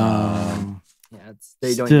 Yeah,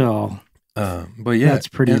 they don't. Still. But yeah, that's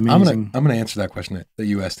pretty amazing. I'm gonna answer that question that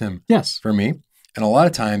you asked him. Yes. For me, and a lot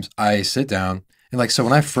of times I sit down and so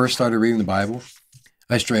when I first started reading the Bible,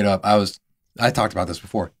 I talked about this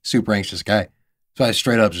before, super anxious guy. So I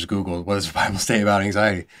straight up just Googled, what does the Bible say about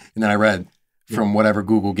anxiety? And then I read from whatever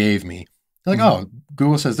Google gave me. I'm like, oh,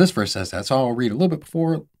 Google says this verse says that. So I'll read a little bit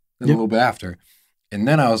before and a little bit after. And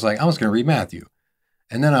then I was like, I was going to read Matthew.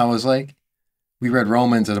 And then I was like, we read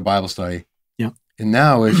Romans at a Bible study. Yeah. And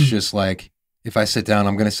now it's just like, if I sit down,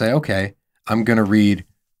 I'm going to say, okay, I'm going to read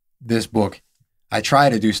this book. I try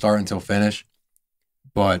to do start until finish,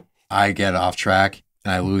 but I get off track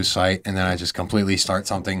and I lose sight. And then I just completely start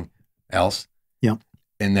something else. Yeah.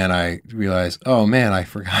 And then I realize, oh man, I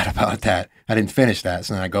forgot about that. I didn't finish that.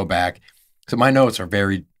 So then I go back. So my notes are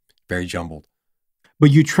very, very jumbled.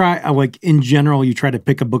 But you try, like in general, you try to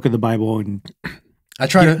pick a book of the Bible and I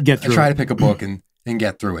try to pick a book and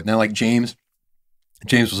get through it. Now, like James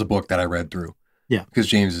was a book that I read through. Yeah.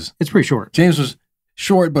 Because it's pretty short. James was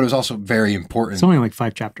short, but it was also very important. It's only like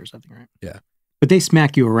 5 chapters, I think, right? Yeah. But they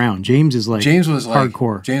smack you around. James was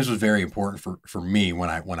hardcore. James was very important for me when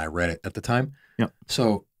I read it at the time. Yeah.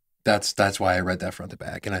 So that's why I read that front to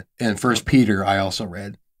back. And First Peter I also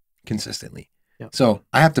read consistently. Yep. So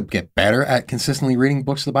I have to get better at consistently reading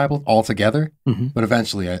books of the Bible altogether. Mm-hmm. But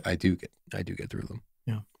eventually I do get through them.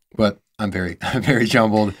 Yeah. But I'm very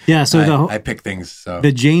jumbled. Yeah. So I pick things. So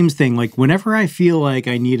the James thing, like whenever I feel like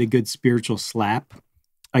I need a good spiritual slap,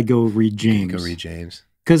 I go read James. Go read James.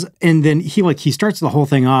 And then he starts the whole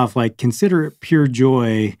thing off like, consider it pure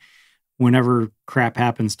joy whenever crap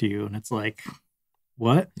happens to you. And it's like,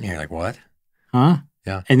 what? Yeah, like what? Huh?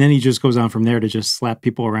 Yeah. And then he just goes on from there to just slap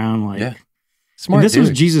people around like. Yeah. Smart. And this dude. was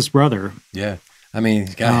Jesus' brother. Yeah. I mean,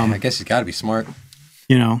 I guess he's got to be smart.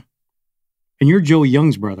 You know, and you're Joey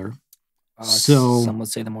Young's brother. So some would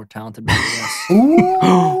say the more talented brother. Yes.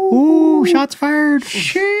 Ooh, shots fired.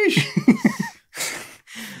 Sheesh.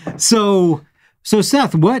 So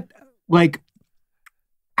Seth, we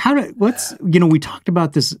talked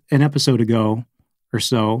about this an episode ago or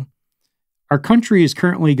so. Our country is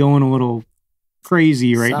currently going a little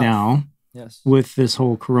crazy right now. Yes. With this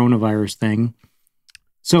whole coronavirus thing.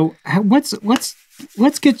 So let's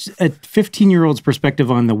get a 15-year-old's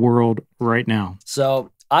perspective on the world right now.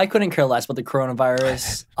 So I couldn't care less about the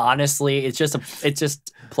coronavirus. Honestly, it's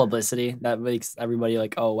just publicity that makes everybody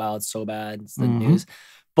like, oh wow, it's so bad. It's the news.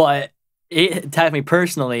 But it attacked me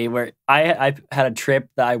personally, where I had a trip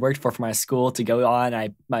that I worked for my school to go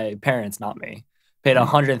on. My parents, not me, paid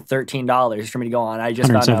 $113 for me to go on. I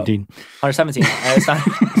just found out. $117.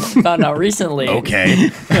 I just found out recently. Okay.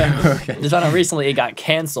 Just found out recently it got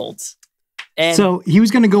canceled. And so he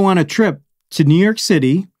was going to go on a trip to New York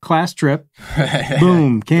City, class trip.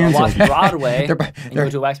 Boom, canceled. Watch Broadway and go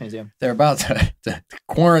to a wax museum. They're about to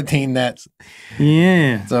quarantine that.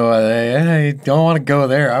 Yeah. So I don't want to go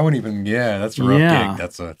there. I wouldn't even. Yeah, that's a rough gig.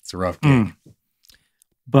 That's a rough gig.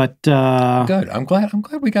 But good. I'm glad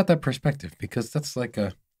we got that perspective, because that's like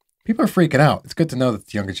people are freaking out. It's good to know that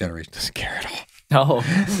the younger generation doesn't care at all.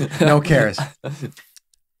 No cares.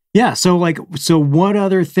 Yeah. So what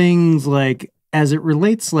other things, like, as it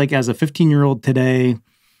relates, like, as a 15-year-old today,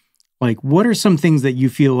 like, what are some things that you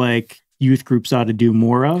feel like youth groups ought to do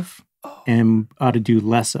more of and ought to do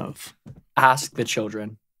less of? Ask the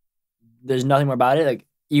children. There's nothing more about it. Like,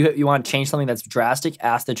 you want to change something that's drastic,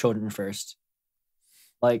 ask the children first.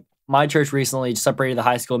 Like, my church recently separated the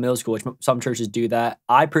high school and middle school, which some churches do that.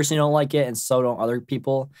 I personally don't like it, and so don't other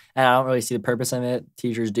people. And I don't really see the purpose of it.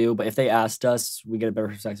 Teachers do. But if they asked us, we get a better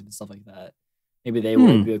perspective and stuff like that. Maybe they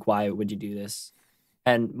would be like, why would you do this?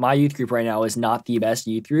 And my youth group right now is not the best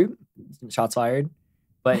youth group. Shots fired.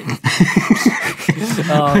 But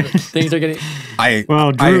things are getting...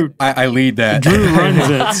 Drew, I lead that. Drew runs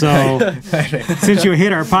it, so since you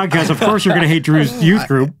hate our podcast, of course you're going to hate Drew's youth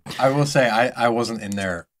group. I will say I wasn't in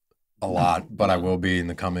there a lot, but I will be in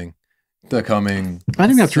the coming. I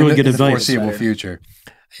think that's really good advice. Foreseeable future.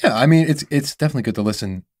 Yeah, I mean, it's definitely good to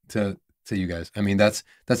listen to you guys. I mean, that's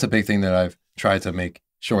a big thing that I've tried to make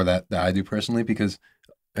sure that I do personally, because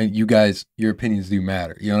you guys, your opinions do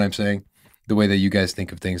matter. You know what I'm saying? The way that you guys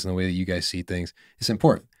think of things and the way that you guys see things is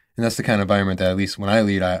important. And that's the kind of environment that, at least when I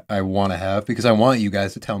lead, I want to have, because I want you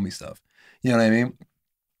guys to tell me stuff. You know what I mean?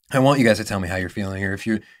 I want you guys to tell me how you're feeling here. If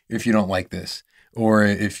you don't like this, or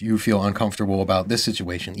if you feel uncomfortable about this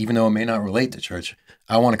situation, even though it may not relate to church,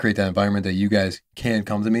 I want to create that environment that you guys can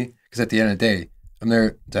come to me, because at the end of the day, I'm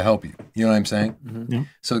there to help you. You know what I'm saying? Mm-hmm. Yeah.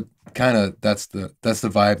 So kind of that's the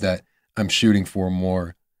vibe that I'm shooting for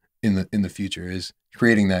more in the future, is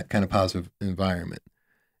creating that kind of positive environment.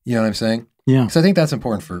 You know what I'm saying? Yeah. So I think that's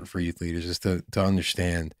important for youth leaders, is to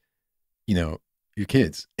understand, your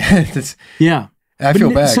kids. Yeah. I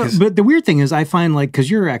feel bad. But the weird thing is, I find, like,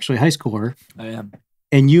 because you're actually a high schooler. I am.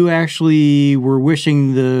 And you actually were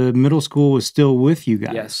wishing the middle school was still with you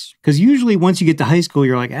guys. Yes. Because usually once you get to high school,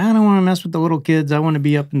 you're like, I don't want to mess with the little kids. I want to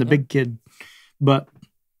be up in the big kid. But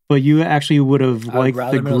you actually would have liked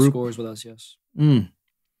the group. Middle schoolers with us, yes. And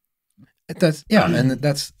that's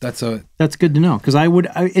good to know, because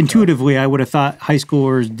intuitively I would have thought high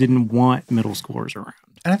schoolers didn't want middle schoolers around.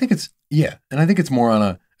 And I think it's more on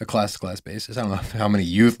a class-to-class basis. I don't know how many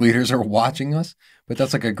youth leaders are watching us, but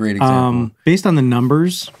that's like a great example. Based on the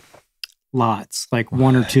numbers, lots, like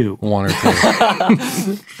one or two. One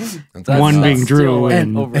being Drew.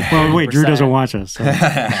 Wait, Drew doesn't watch us. So.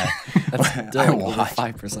 That's still like over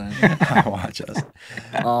 5%. I watch us.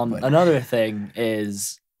 Another thing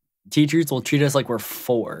is teachers will treat us like we're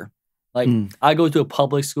 4. Like, I go to a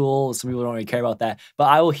public school. Some people don't really care about that. But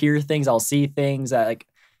I will hear things. I'll see things that, like,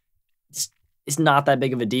 it's not that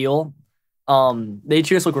big of a deal. They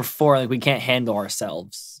treat us like we're 4, like we can't handle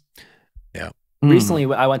ourselves. Yeah. Recently,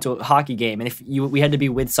 I went to a hockey game, and we had to be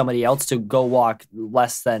with somebody else to go walk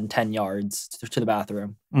less than 10 yards to the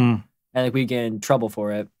bathroom. And like, we get in trouble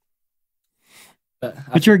for it.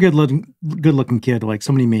 But you're a good looking kid. Like,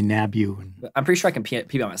 somebody may nab you. I'm pretty sure I can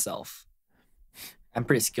pee by myself. I'm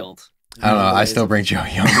pretty skilled. I don't know. I still bring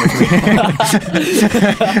Joey Young with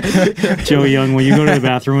me. Joey Young, will you go to the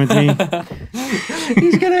bathroom with me?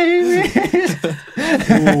 He's gonna hate me.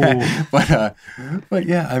 But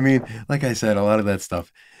yeah, I mean, like I said, a lot of that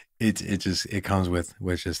stuff, it comes with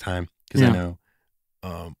just time, because I know,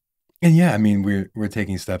 and yeah, I mean, we're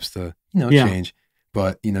taking steps to change,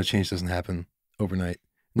 but change doesn't happen overnight.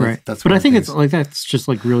 Right. That's but I think it's like, that's just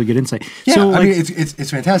like really good insight. Yeah. So, I mean,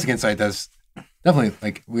 it's fantastic insight. That's definitely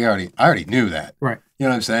like, I already knew that. Right. You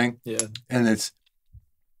know what I'm saying? Yeah. And it's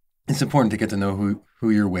important to get to know who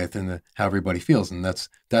you're with and how everybody feels. And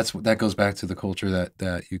that goes back to the culture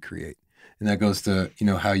that you create. And that goes to,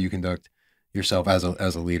 how you conduct yourself as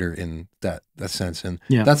a leader in that sense. And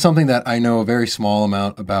that's something that I know a very small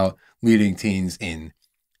amount about leading teens in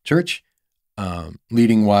church.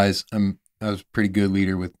 Leading wise, I was a pretty good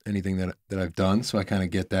leader with anything that I've done. So I kind of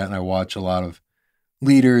get that. And I watch a lot of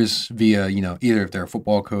leaders via, either if they're a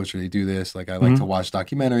football coach or they do this, like I like to watch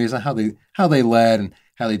documentaries on how they led and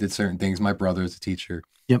how they did certain things. My brother is a teacher.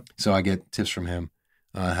 Yep. So I get tips from him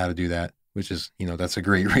on how to do that, which is, that's a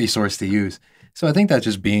great resource to use. So I think that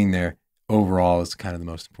just being there overall is kind of the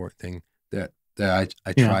most important thing that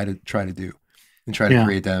I try to do and try to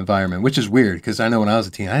create that environment, which is weird because I know when I was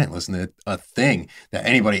a teen, I didn't listen to a thing that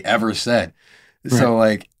anybody ever said. Right. So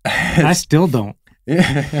like, I still don't.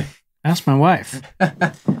 Ask my wife.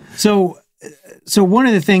 So one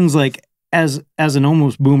of the things, like as an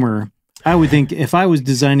almost boomer, I would think if I was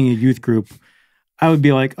designing a youth group, I would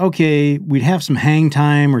be like, okay, we'd have some hang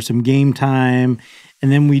time or some game time,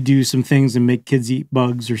 and then we do some things and make kids eat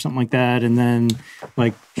bugs or something like that, and then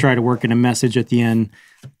like try to work in a message at the end.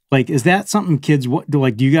 Like, is that something kids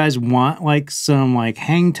do you guys want like some like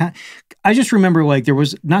hang time? I just remember like there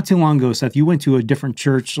was not too long ago, Seth, you went to a different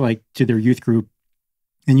church, like to their youth group,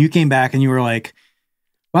 and you came back and you were like,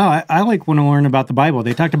 wow, I like want to learn about the Bible.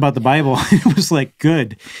 They talked about the Bible. It was like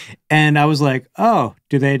good. And I was like, oh,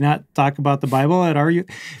 do they not talk about the Bible at our youth?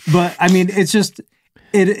 But I mean, it's just,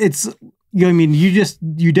 it's, I mean, you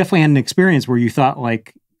definitely had an experience where you thought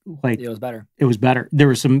like it was better. It was better. There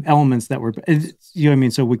were some elements that were, you know what I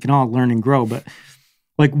mean? So we can all learn and grow, but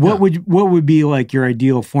like, what would be like your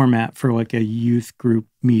ideal format for like a youth group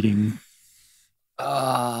meeting?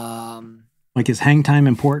 Like, is hang time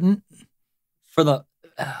important? For the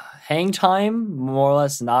hang time, more or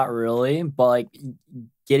less, not really. But like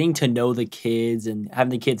getting to know the kids and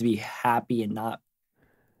having the kids be happy and not.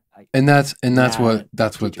 Like, and that's what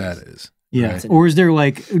that is. Yeah. Right? Or is there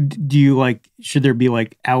like, do you like, should there be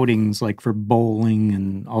like outings like for bowling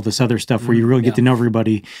and all this other stuff where you really get to know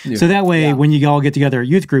everybody? Yeah. So that way, when you all get together at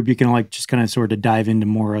youth group, you can like just kind of sort of dive into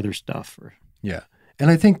more other stuff. Yeah. And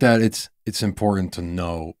I think that it's important to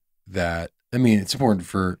know that, I mean, it's important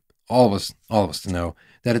for all of us to know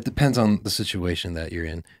that it depends on the situation that you're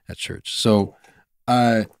in at church. So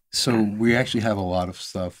we actually have a lot of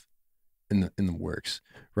stuff in the works,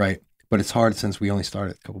 right? But it's hard since we only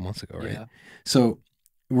started a couple months ago, right? Yeah. So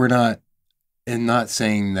we're not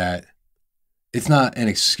saying that it's not an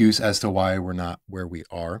excuse as to why we're not where we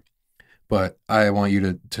are, but I want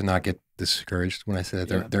you to not get discouraged when I say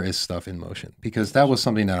that there is stuff in motion, because that was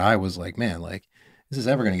something that I was like, man, like, is this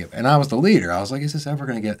ever going to get, and I was the leader. I was like, is this ever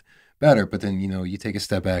going to get better? But then, you take a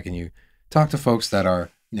step back and you talk to folks that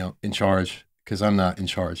are, in charge, because I'm not in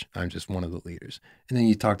charge. I'm just one of the leaders. And then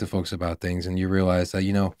you talk to folks about things and you realize that,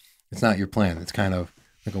 it's not your plan. It's kind of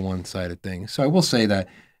like a one-sided thing. So I will say that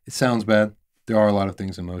it sounds bad. There are a lot of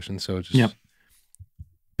things in motion. So just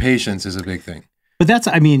patience is a big thing. But that's,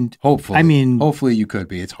 hopefully you could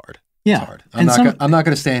be. It's hard. Yeah. It's hard. I'm not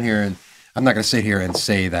going to stand here and I'm not going to sit here and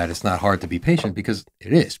say that it's not hard to be patient, because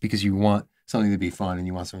it is, because you want something to be fun and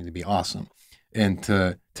you want something to be awesome. And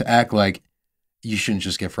to act like you shouldn't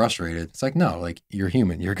just get frustrated. It's like, no, like, you're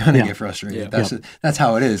human. You're going to get frustrated. Yeah. That's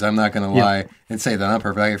how it is. I'm not going to lie and say that I'm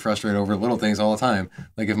perfect. I get frustrated over little things all the time.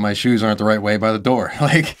 Like if my shoes aren't the right way by the door,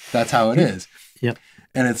 like that's how it is. Yep.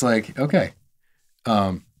 And it's like, okay.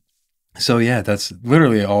 So yeah, that's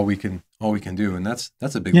literally all we can do. And that's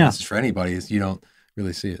a big message for anybody, is you don't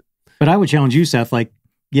really see it. But I would challenge you, Seth, like,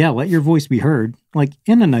 let your voice be heard, like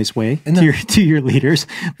in a nice way to your leaders,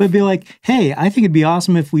 but be like, hey, I think it'd be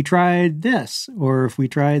awesome if we tried this or if we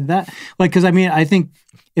tried that. Like, because I think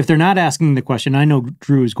if they're not asking the question, I know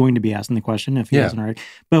Drew is going to be asking the question if he hasn't already,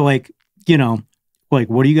 but like, like,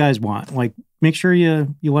 what do you guys want? Like, make sure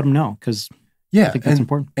you let them know, because I think that's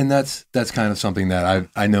important. And that's kind of something that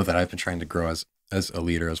I know that I've been trying to grow as a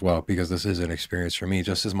leader as well, because this is an experience for me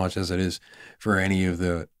just as much as it is for any of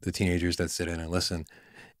the teenagers that sit in and listen.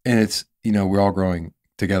 And it's, we're all growing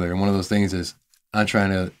together. And one of those things is I'm trying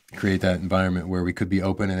to create that environment where we could be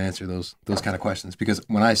open and answer those kind of questions. Because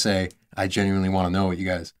when I say I genuinely want to know what you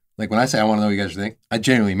guys, like when I say I want to know what you guys think, I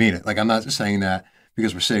genuinely mean it. Like, I'm not just saying that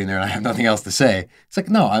because we're sitting there and I have nothing else to say. It's like,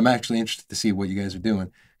 no, I'm actually interested to see what you guys are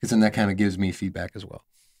doing, because then that kind of gives me feedback as well.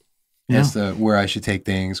 As to where I should take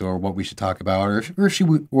things, or what we should talk about, or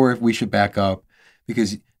if we should back up,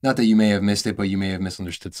 because not that you may have missed it, but you may have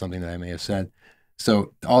misunderstood something that I may have said.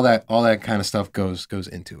 So all that kind of stuff goes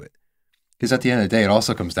into it. Because at the end of the day, it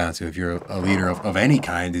also comes down to if you're a leader of any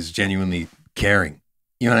kind is genuinely caring.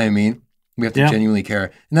 You know what I mean? We have to genuinely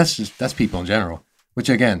care. And that's people in general, which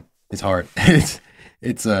again, it's hard.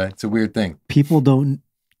 It's a weird thing. People don't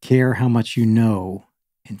care how much you know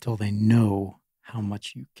until they know how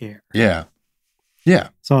much you care. Yeah. Yeah.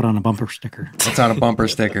 Saw it on a bumper sticker. It's on a bumper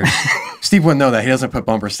sticker. Steve wouldn't know that. He doesn't put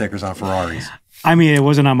bumper stickers on Ferraris. I mean, it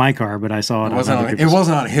wasn't on my car, but I saw it. It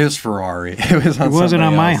wasn't on his Ferrari. It wasn't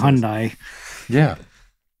on my else's. Hyundai. Yeah.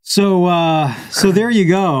 So there you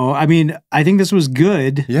go. I mean, I think this was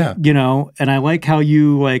good. Yeah. You know, and I like how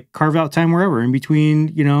you like carve out time wherever in between,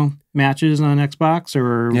 you know, matches on Xbox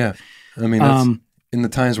or. Yeah. I mean, that's, in the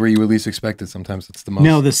times where you would least expect it, sometimes it's the most.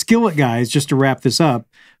 No, the Skillet guys, just to wrap this up,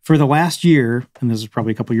 for the last year, and this is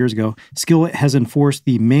probably a couple years ago, Skillet has enforced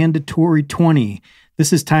the mandatory 20.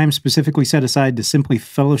 This is time specifically set aside to simply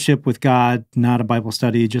fellowship with God, not a Bible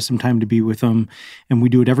study, just some time to be with Him. And we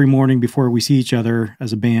do it every morning before we see each other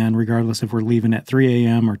as a band, regardless if we're leaving at 3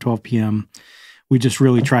 a.m. or 12 p.m. We just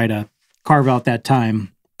really try to carve out that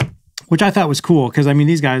time, which I thought was cool because, I mean,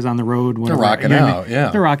 these guys on the road, they're rocking out,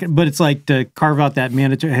 They're rocking, but it's like to carve out that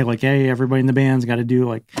mandatory, hey, everybody in the band's got to do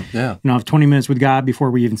like, have 20 minutes with God before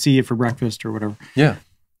we even see it for breakfast or whatever. Yeah.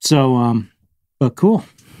 So, but cool.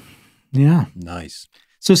 Yeah. Nice.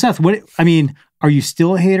 So Seth, are you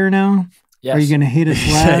still a hater now? Yes. Are you going to hate us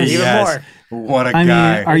less? Even more. What a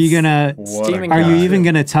guy. Mean, are you even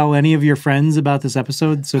going to tell any of your friends about this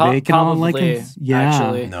episode so they can all like it? Yeah.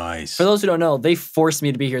 Actually. Nice. For those who don't know, they forced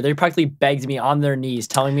me to be here. They practically begged me on their knees,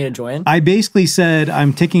 telling me to join. I basically said,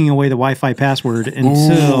 I'm taking away the Wi-Fi password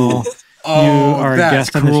until you are a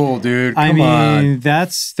guest on the show. Dude. Come on.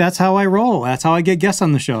 That's how I roll. That's how I get guests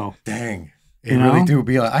on the show. Dang. It really do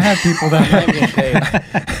be like, I have people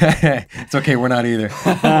that it's okay, we're not either.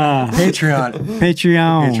 Patreon.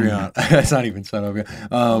 That's not even set up yet.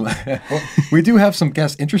 We do have some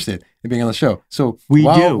guests interested in being on the show. So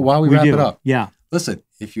while we wrap it up, listen,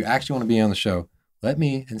 if you actually want to be on the show, let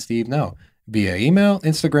me and Steve know via email,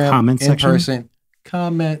 Instagram, person,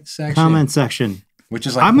 comment section. Which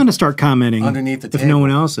is like I'm going to start commenting underneath the table. If no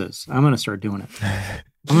one else is. I'm going to start doing it.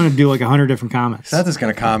 I'm going to do like 100 different comments. Seth is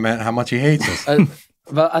going to comment how much he hates us.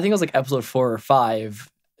 But I think it was like episode 4 or 5.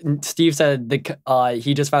 Steve said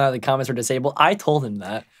he just found out the comments were disabled. I told him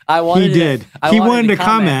that. He wanted to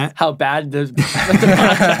comment how bad the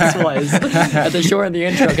podcast was at the short and the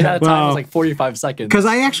intro. Because at the time it was like 45 seconds. Because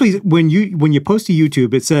I actually, when you post to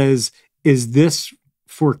YouTube, it says, "Is this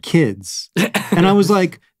for kids?" And I was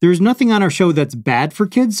like, there's nothing on our show that's bad for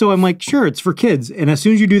kids. So I'm like, sure, it's for kids. And as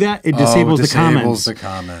soon as you do that, it disables the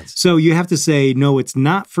comments. So you have to say, no, it's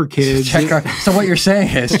not for kids. So what you're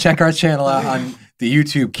saying is check our channel out on the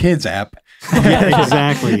YouTube Kids app. Yeah,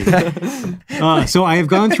 exactly. So I have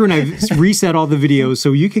gone through and I've reset all the videos.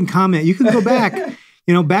 So you can comment. You can go back,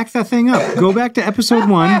 back that thing up. Go back to episode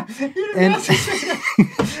 1. And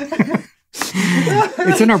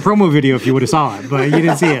it's in our promo video if you would have saw it, but you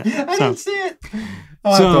didn't see it. I didn't see it.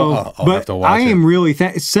 I'll have to watch it. Really,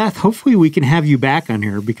 Seth, hopefully we can have you back on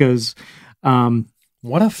here because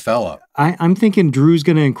what a fella. I'm thinking Drew's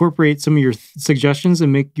going to incorporate some of your suggestions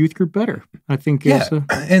and make youth group better. I think.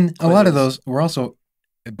 And a lot of those were also,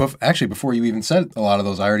 actually, before you even said a lot of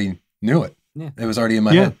those, I already knew it. Yeah. It was already in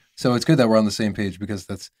my head. So it's good that we're on the same page because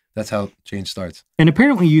that's how change starts. And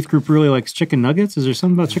apparently youth group really likes chicken nuggets. Is there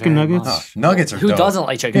something about chicken nuggets? Oh, nuggets are Who dope. doesn't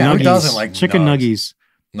like chicken nuggets? nuggets? Who doesn't like chicken nuggies?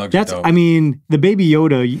 Nuggets I mean, the Baby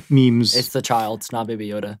Yoda memes. It's the child. It's not Baby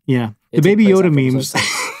Yoda. Yeah. The Baby Yoda memes.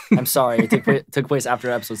 I'm sorry. It took place after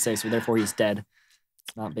episode 6, so therefore he's dead.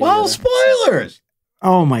 It's not Baby Yoda. Spoilers!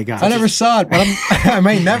 Oh my God. I never saw it, but I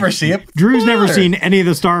may never see it. Drew's never seen any of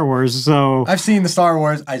the Star Wars, so. I've seen the Star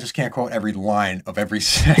Wars. I just can't quote every line of every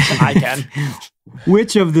section. I can.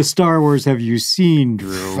 Which of the Star Wars have you seen,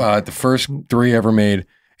 Drew? The first 3 ever made,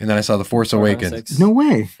 and then I saw The Force Awakens. No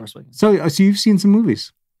way. So you've seen some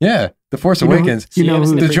movies. Yeah, The Force Awakens.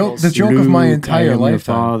 The joke of my entire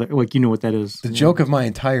lifetime. Like, you know what that is. The joke of my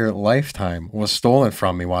entire lifetime was stolen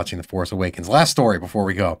from me watching The Force Awakens. Last story before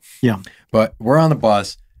we go. Yeah. But we're on the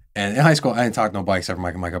bus, and in high school, I didn't talk no bikes except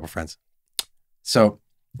for my couple friends. So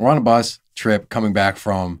we're on a bus trip coming back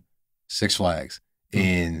from Six Flags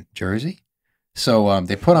in Jersey. So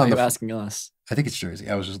they put on the... asking us? I think it's Jersey.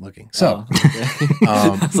 I was just looking. So,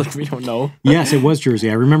 I was like, we don't know. Yes, it was Jersey.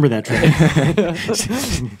 I remember that trip.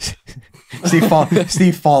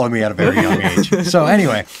 Steve followed me at a very young age. So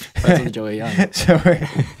anyway, Joey Young. So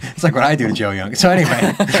it's like what I do to Joe Young. So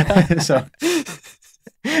anyway,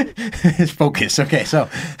 focus. Okay, so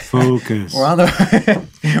focus. We're on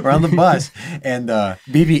the bus, and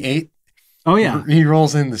BB-8 Oh yeah. He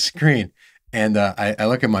rolls in the screen. And I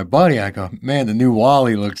look at my buddy, I go, man, the new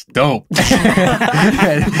Wally looks dope.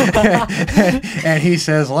 and he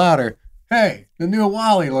says louder, hey, the new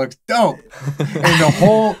Wally looks dope. And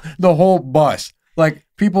the whole bus, like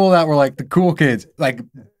people that were like the cool kids, like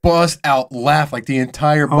bust out laugh, like the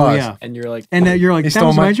entire bus. Oh, yeah. And you're like, that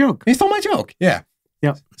was my joke. He stole my joke. Yeah.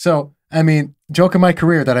 Yep. So, I mean, joke of my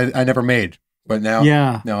career that I never made. But now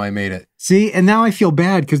I made it. See, and now I feel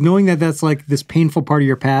bad because knowing that that's like this painful part of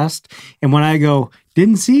your past. And when I go,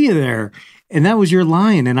 didn't see you there. And that was your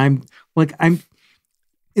line. And I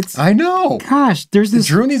know. Gosh, there's this.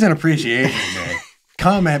 Drew needs an appreciation day.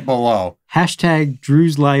 Comment below. #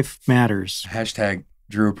 Drew's Life Matters. #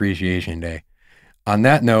 Drew Appreciation Day. On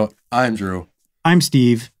that note, I'm Drew. I'm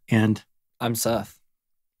Steve. And I'm Seth.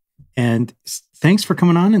 And thanks for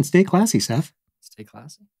coming on and stay classy, Seth. Stay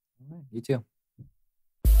classy. All right, you too.